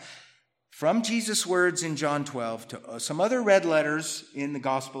back from Jesus' words in John 12 to some other red letters in the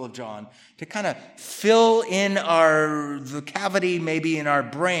Gospel of John to kind of fill in the cavity maybe in our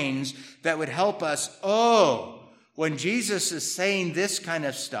brains that would help us. Oh, when Jesus is saying this kind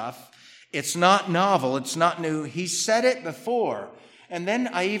of stuff, it's not novel, it's not new. He said it before. And then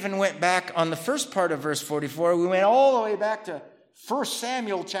I even went back on the first part of verse 44. We went all the way back to 1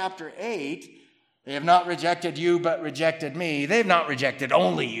 Samuel chapter 8. They have not rejected you, but rejected me. They've not rejected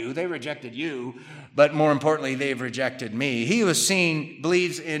only you. They rejected you. But more importantly, they've rejected me. He who has seen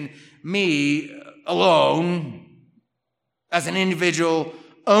believes in me alone as an individual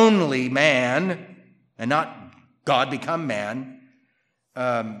only man, and not God become man,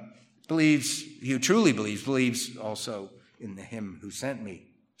 he who truly believes also in him who sent me.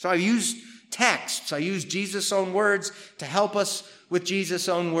 So I used texts. I used Jesus' own words to help us with Jesus'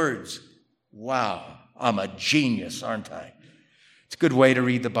 own words. Wow, I'm a genius, aren't I? It's a good way to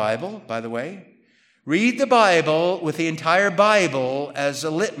read the Bible, by the way. Read the Bible with the entire Bible as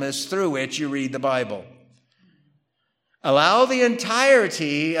a litmus through which you read the Bible. Allow the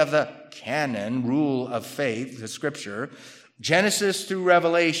entirety of the canon, rule of faith, the Scripture, Genesis through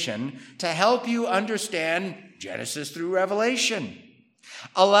Revelation, to help you understand Genesis through Revelation.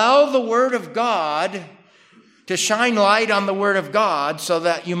 Allow the Word of God to shine light on the Word of God so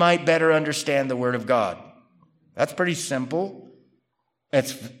that you might better understand the Word of God. That's pretty simple.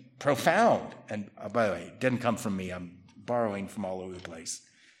 It's profound. And by the way, it didn't come from me. I'm borrowing from all over the place.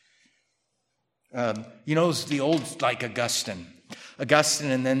 It's the old, like Augustine,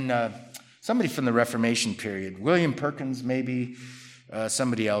 and then somebody from the Reformation period, William Perkins, maybe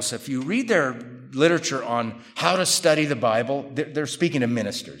somebody else. If you read their literature on how to study the Bible, they're speaking to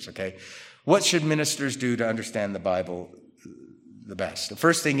ministers, okay? What should ministers do to understand the Bible the best? The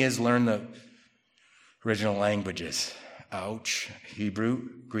first thing is learn the original languages. Ouch. Hebrew,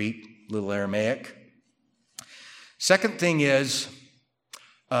 Greek, little Aramaic. Second thing is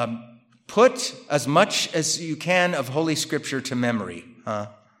put as much as you can of Holy Scripture to memory.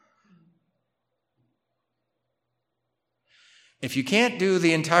 If you can't do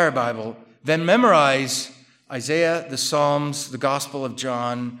the entire Bible, then memorize Isaiah, the Psalms, the Gospel of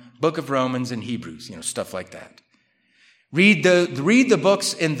John, Book of Romans, and Hebrews, stuff like that. Read the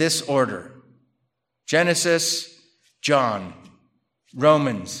books in this order. Genesis, John,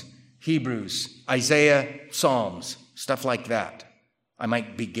 Romans, Hebrews, Isaiah, Psalms, stuff like that. I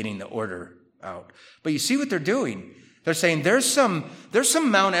might be getting the order out. But you see what they're doing. They're saying there's some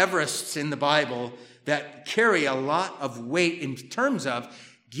Mount Everests in the Bible that carry a lot of weight in terms of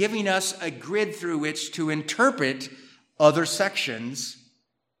giving us a grid through which to interpret other sections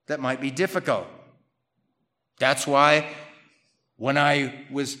that might be difficult. That's why when I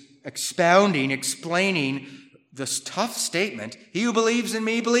was explaining this tough statement, he who believes in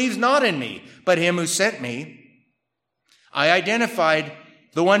me believes not in me, but him who sent me, I identified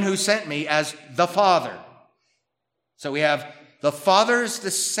the one who sent me as the Father. So we have the Father's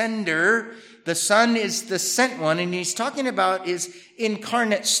the sender, the Son is the sent one, and he's talking about his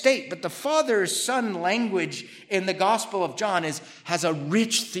incarnate state. But the Father-Son language in the Gospel of John has a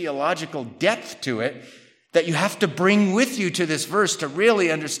rich theological depth to it that you have to bring with you to this verse to really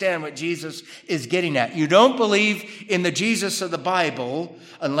understand what Jesus is getting at. You don't believe in the Jesus of the Bible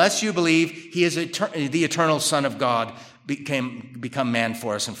unless you believe he is the eternal Son of God, become man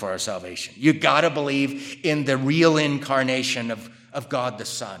for us and for our salvation. You got to believe in the real incarnation of God the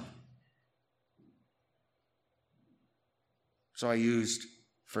Son. So I used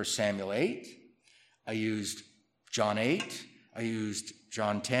 1 Samuel 8, I used John 8, I used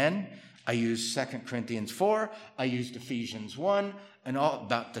John 10, I used 2 Corinthians 4, I used Ephesians 1, and all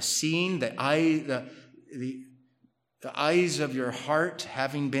about the seeing, the eyes of your heart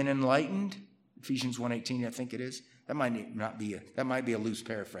having been enlightened. Ephesians 1:18, I think it is. That might be a loose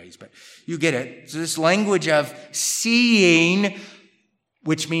paraphrase, but you get it. So this language of seeing,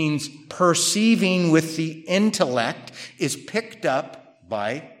 which means perceiving with the intellect, is picked up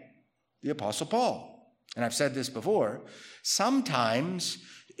by the Apostle Paul. And I've said this before. Sometimes,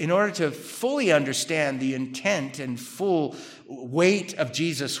 in order to fully understand the intent and full weight of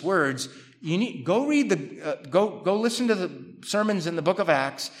Jesus' words, you need go listen to the sermons in the book of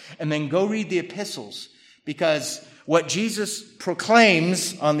Acts, and then go read the epistles, because what Jesus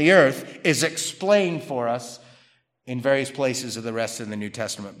proclaims on the earth is explained for us in various places of the rest of the New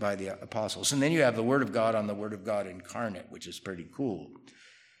Testament by the apostles. And then you have the Word of God on the Word of God incarnate, which is pretty cool.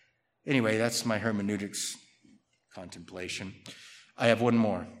 Anyway, that's my hermeneutics contemplation. I have one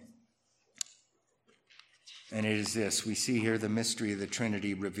more. And it is this: we see here the mystery of the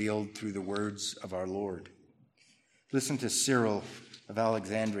Trinity revealed through the words of our Lord. Listen to Cyril of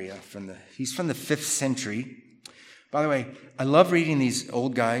Alexandria. He's from the 5th century. By the way, I love reading these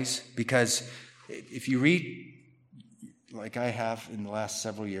old guys because if you read, like I have in the last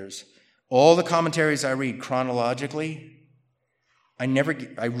several years, all the commentaries I read chronologically,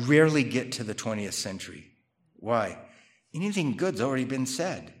 I rarely get to the 20th century. Why? Anything good's already been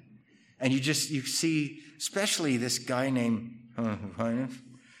said. And you see, especially this guy named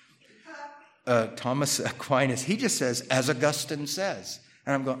Thomas Aquinas, he just says, as Augustine says.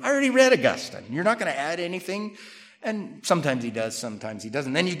 And I'm going, I already read Augustine. You're not going to add anything? And sometimes he does, sometimes he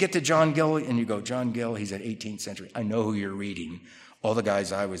doesn't. Then you get to John Gill, and you go, John Gill, he's at 18th century. I know who you're reading, all the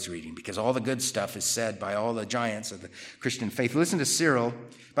guys I was reading, because all the good stuff is said by all the giants of the Christian faith. Listen to Cyril.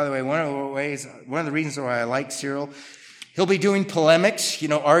 By the way, one of the reasons why I like Cyril, he'll be doing polemics,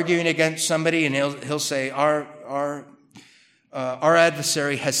 arguing against somebody, and he'll say, our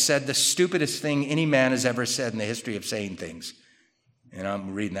adversary has said the stupidest thing any man has ever said in the history of saying things. And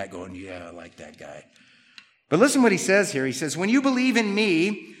I'm reading that going, yeah, I like that guy. But listen what he says here. He says, when you believe in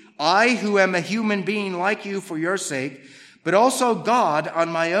me, I who am a human being like you for your sake, but also God on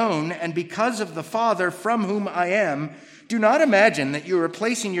my own, and because of the Father from whom I am, do not imagine that you are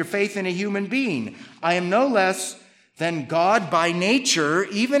placing your faith in a human being. I am no less than God by nature,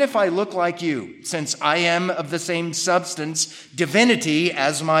 even if I look like you, since I am of the same substance, divinity,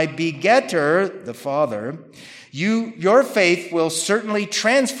 as my begetter, the Father. Your faith will certainly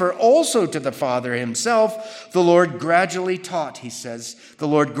transfer also to the Father himself. The Lord gradually taught, he says, the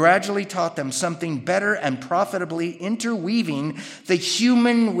Lord gradually taught them something better and profitably interweaving the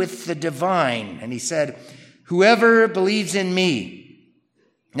human with the divine. And he said, whoever believes in me.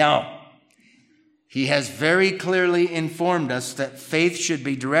 Now, he has very clearly informed us that faith should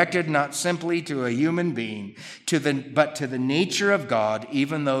be directed not simply to a human being, but to the nature of God,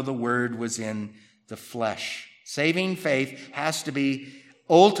 even though the Word was in the flesh. Saving faith has to be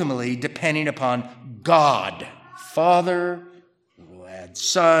ultimately depending upon God, Father,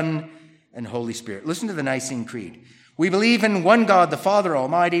 Son, and Holy Spirit. Listen to the Nicene Creed. We believe in one God, the Father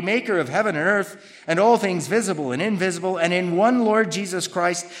Almighty, maker of heaven and earth, and all things visible and invisible, and in one Lord Jesus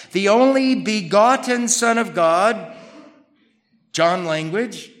Christ, the only begotten Son of God. John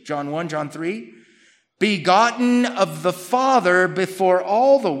language, John 1, John 3. Begotten of the Father before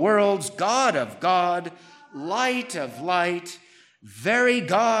all the worlds, God of God, light of light, very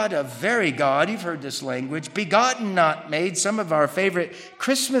God of very God. You've heard this language. Begotten, not made. Some of our favorite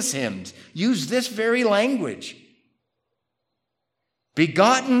Christmas hymns use this very language.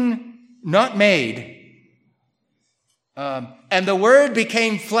 Begotten, not made. And the Word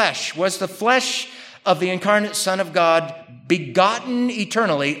became flesh. Was the flesh of the incarnate Son of God begotten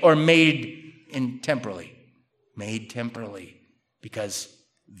eternally or made temporally? Made temporally. Because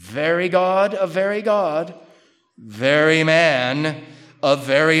very God of very God, very man of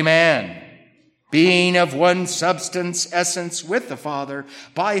very man, being of one substance, essence with the Father,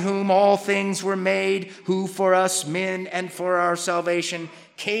 by whom all things were made, who for us men and for our salvation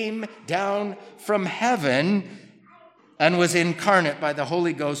came down from heaven and was incarnate by the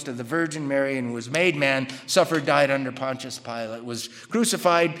Holy Ghost of the Virgin Mary and was made man, suffered, died under Pontius Pilate, was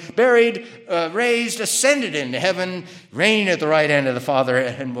crucified, buried, raised, ascended into heaven, reigning at the right hand of the Father,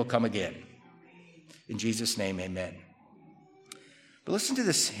 and will come again. In Jesus' name, amen. But listen to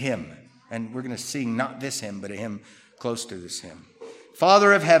this hymn, and we're going to sing not this hymn, but a hymn close to this hymn.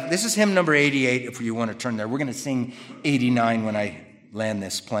 Father of heaven, this is hymn number 88, if you want to turn there. We're going to sing 89 when I land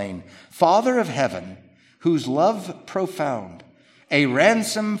this plane. Father of heaven, whose love profound a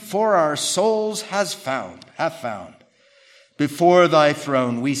ransom for our souls have found. Before thy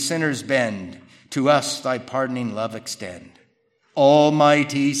throne we sinners bend, to us thy pardoning love extend.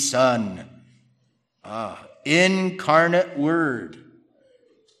 Almighty Son, incarnate Word,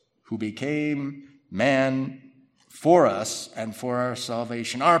 who became man for us and for our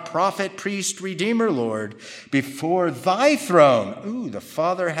salvation. Our prophet, priest, redeemer, Lord, before thy throne. The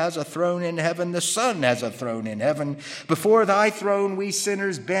Father has a throne in heaven. The Son has a throne in heaven. Before thy throne we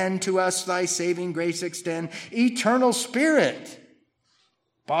sinners bend, to us thy saving grace extend. Eternal Spirit,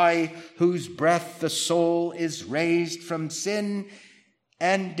 by whose breath the soul is raised from sin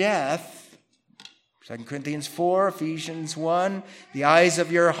and death. 2 Corinthians 4, Ephesians 1, the eyes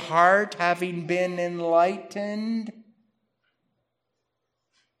of your heart having been enlightened.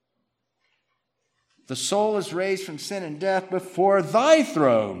 The soul is raised from sin and death. Before thy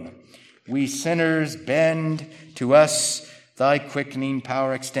throne we sinners bend, to us thy quickening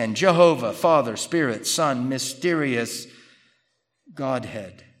power extend. Jehovah, Father, Spirit, Son, mysterious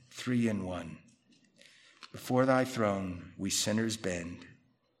Godhead, 3 in 1. Before thy throne we sinners bend.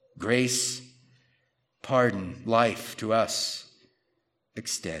 Grace, pardon, life to us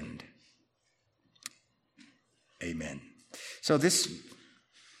extend. Amen. So this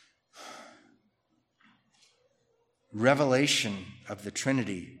revelation of the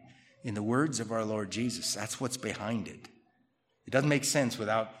Trinity in the words of our Lord Jesus, that's what's behind it. It doesn't make sense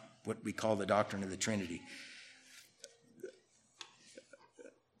without what we call the doctrine of the Trinity.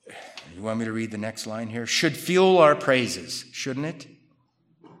 You want me to read the next line here? Should fuel our praises, shouldn't it?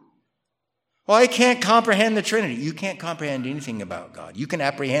 Well, I can't comprehend the Trinity. You can't comprehend anything about God. You can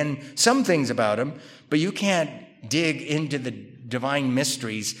apprehend some things about him, but you can't dig into the divine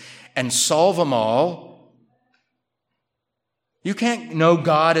mysteries and solve them all. You can't know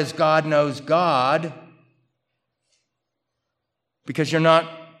God as God knows God because you're not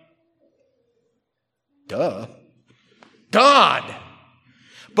God.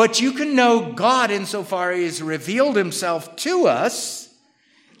 But you can know God insofar as he has revealed himself to us.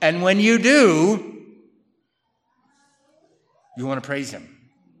 And when you do, you want to praise him.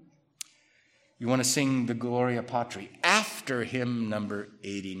 You want to sing the Gloria Patri after hymn number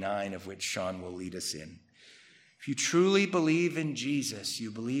 89, of which Sean will lead us in. If you truly believe in Jesus,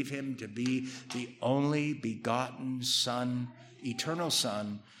 you believe him to be the only begotten Son, eternal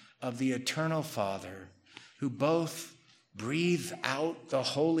Son of the eternal Father, who both breathe out the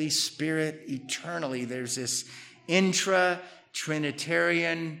Holy Spirit eternally. There's this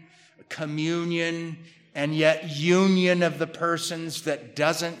intra-Trinitarian communion and yet union of the persons that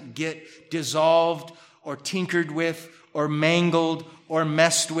doesn't get dissolved or tinkered with or mangled or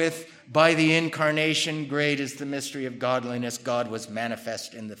messed with by the incarnation. Great is the mystery of godliness. God was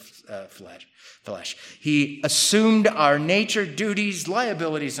manifest in the flesh. He assumed our nature, duties,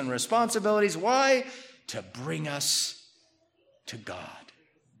 liabilities, and responsibilities. Why? To bring us to God,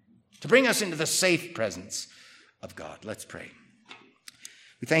 to bring us into the safe presence of God. Let's pray.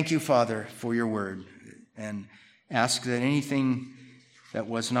 We thank you, Father, for your word, and ask that anything that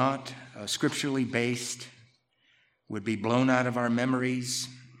was not scripturally based would be blown out of our memories,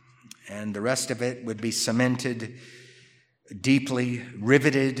 and the rest of it would be cemented deeply,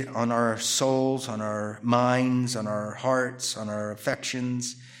 riveted on our souls, on our minds, on our hearts, on our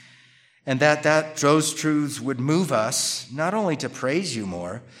affections, and that those truths would move us not only to praise you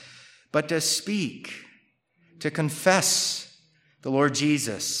more, but to speak, to confess the Lord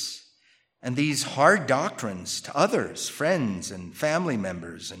Jesus and these hard doctrines to others, friends and family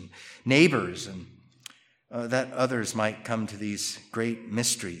members and neighbors, and that others might come to these great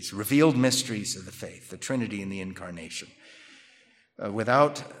mysteries, revealed mysteries of the faith, the Trinity and the Incarnation.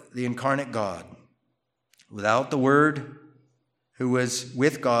 Without the incarnate God, without the Word who was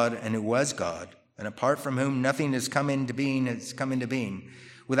with God and who was God, and apart from whom nothing has come into being,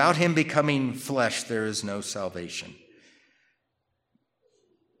 without him becoming flesh, there is no salvation.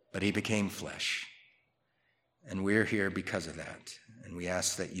 But he became flesh, and we're here because of that. And we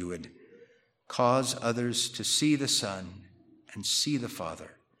ask that you would cause others to see the Son and see the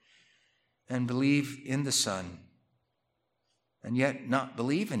Father, and believe in the Son, and yet not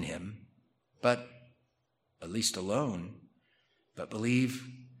believe in him, but at least alone, but believe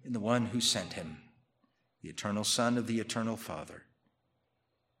in the one who sent him, the eternal Son of the eternal Father,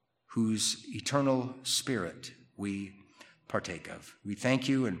 whose eternal Spirit we partake of. We thank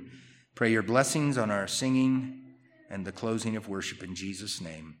you and pray your blessings on our singing and the closing of worship in Jesus'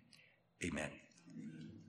 name. Amen.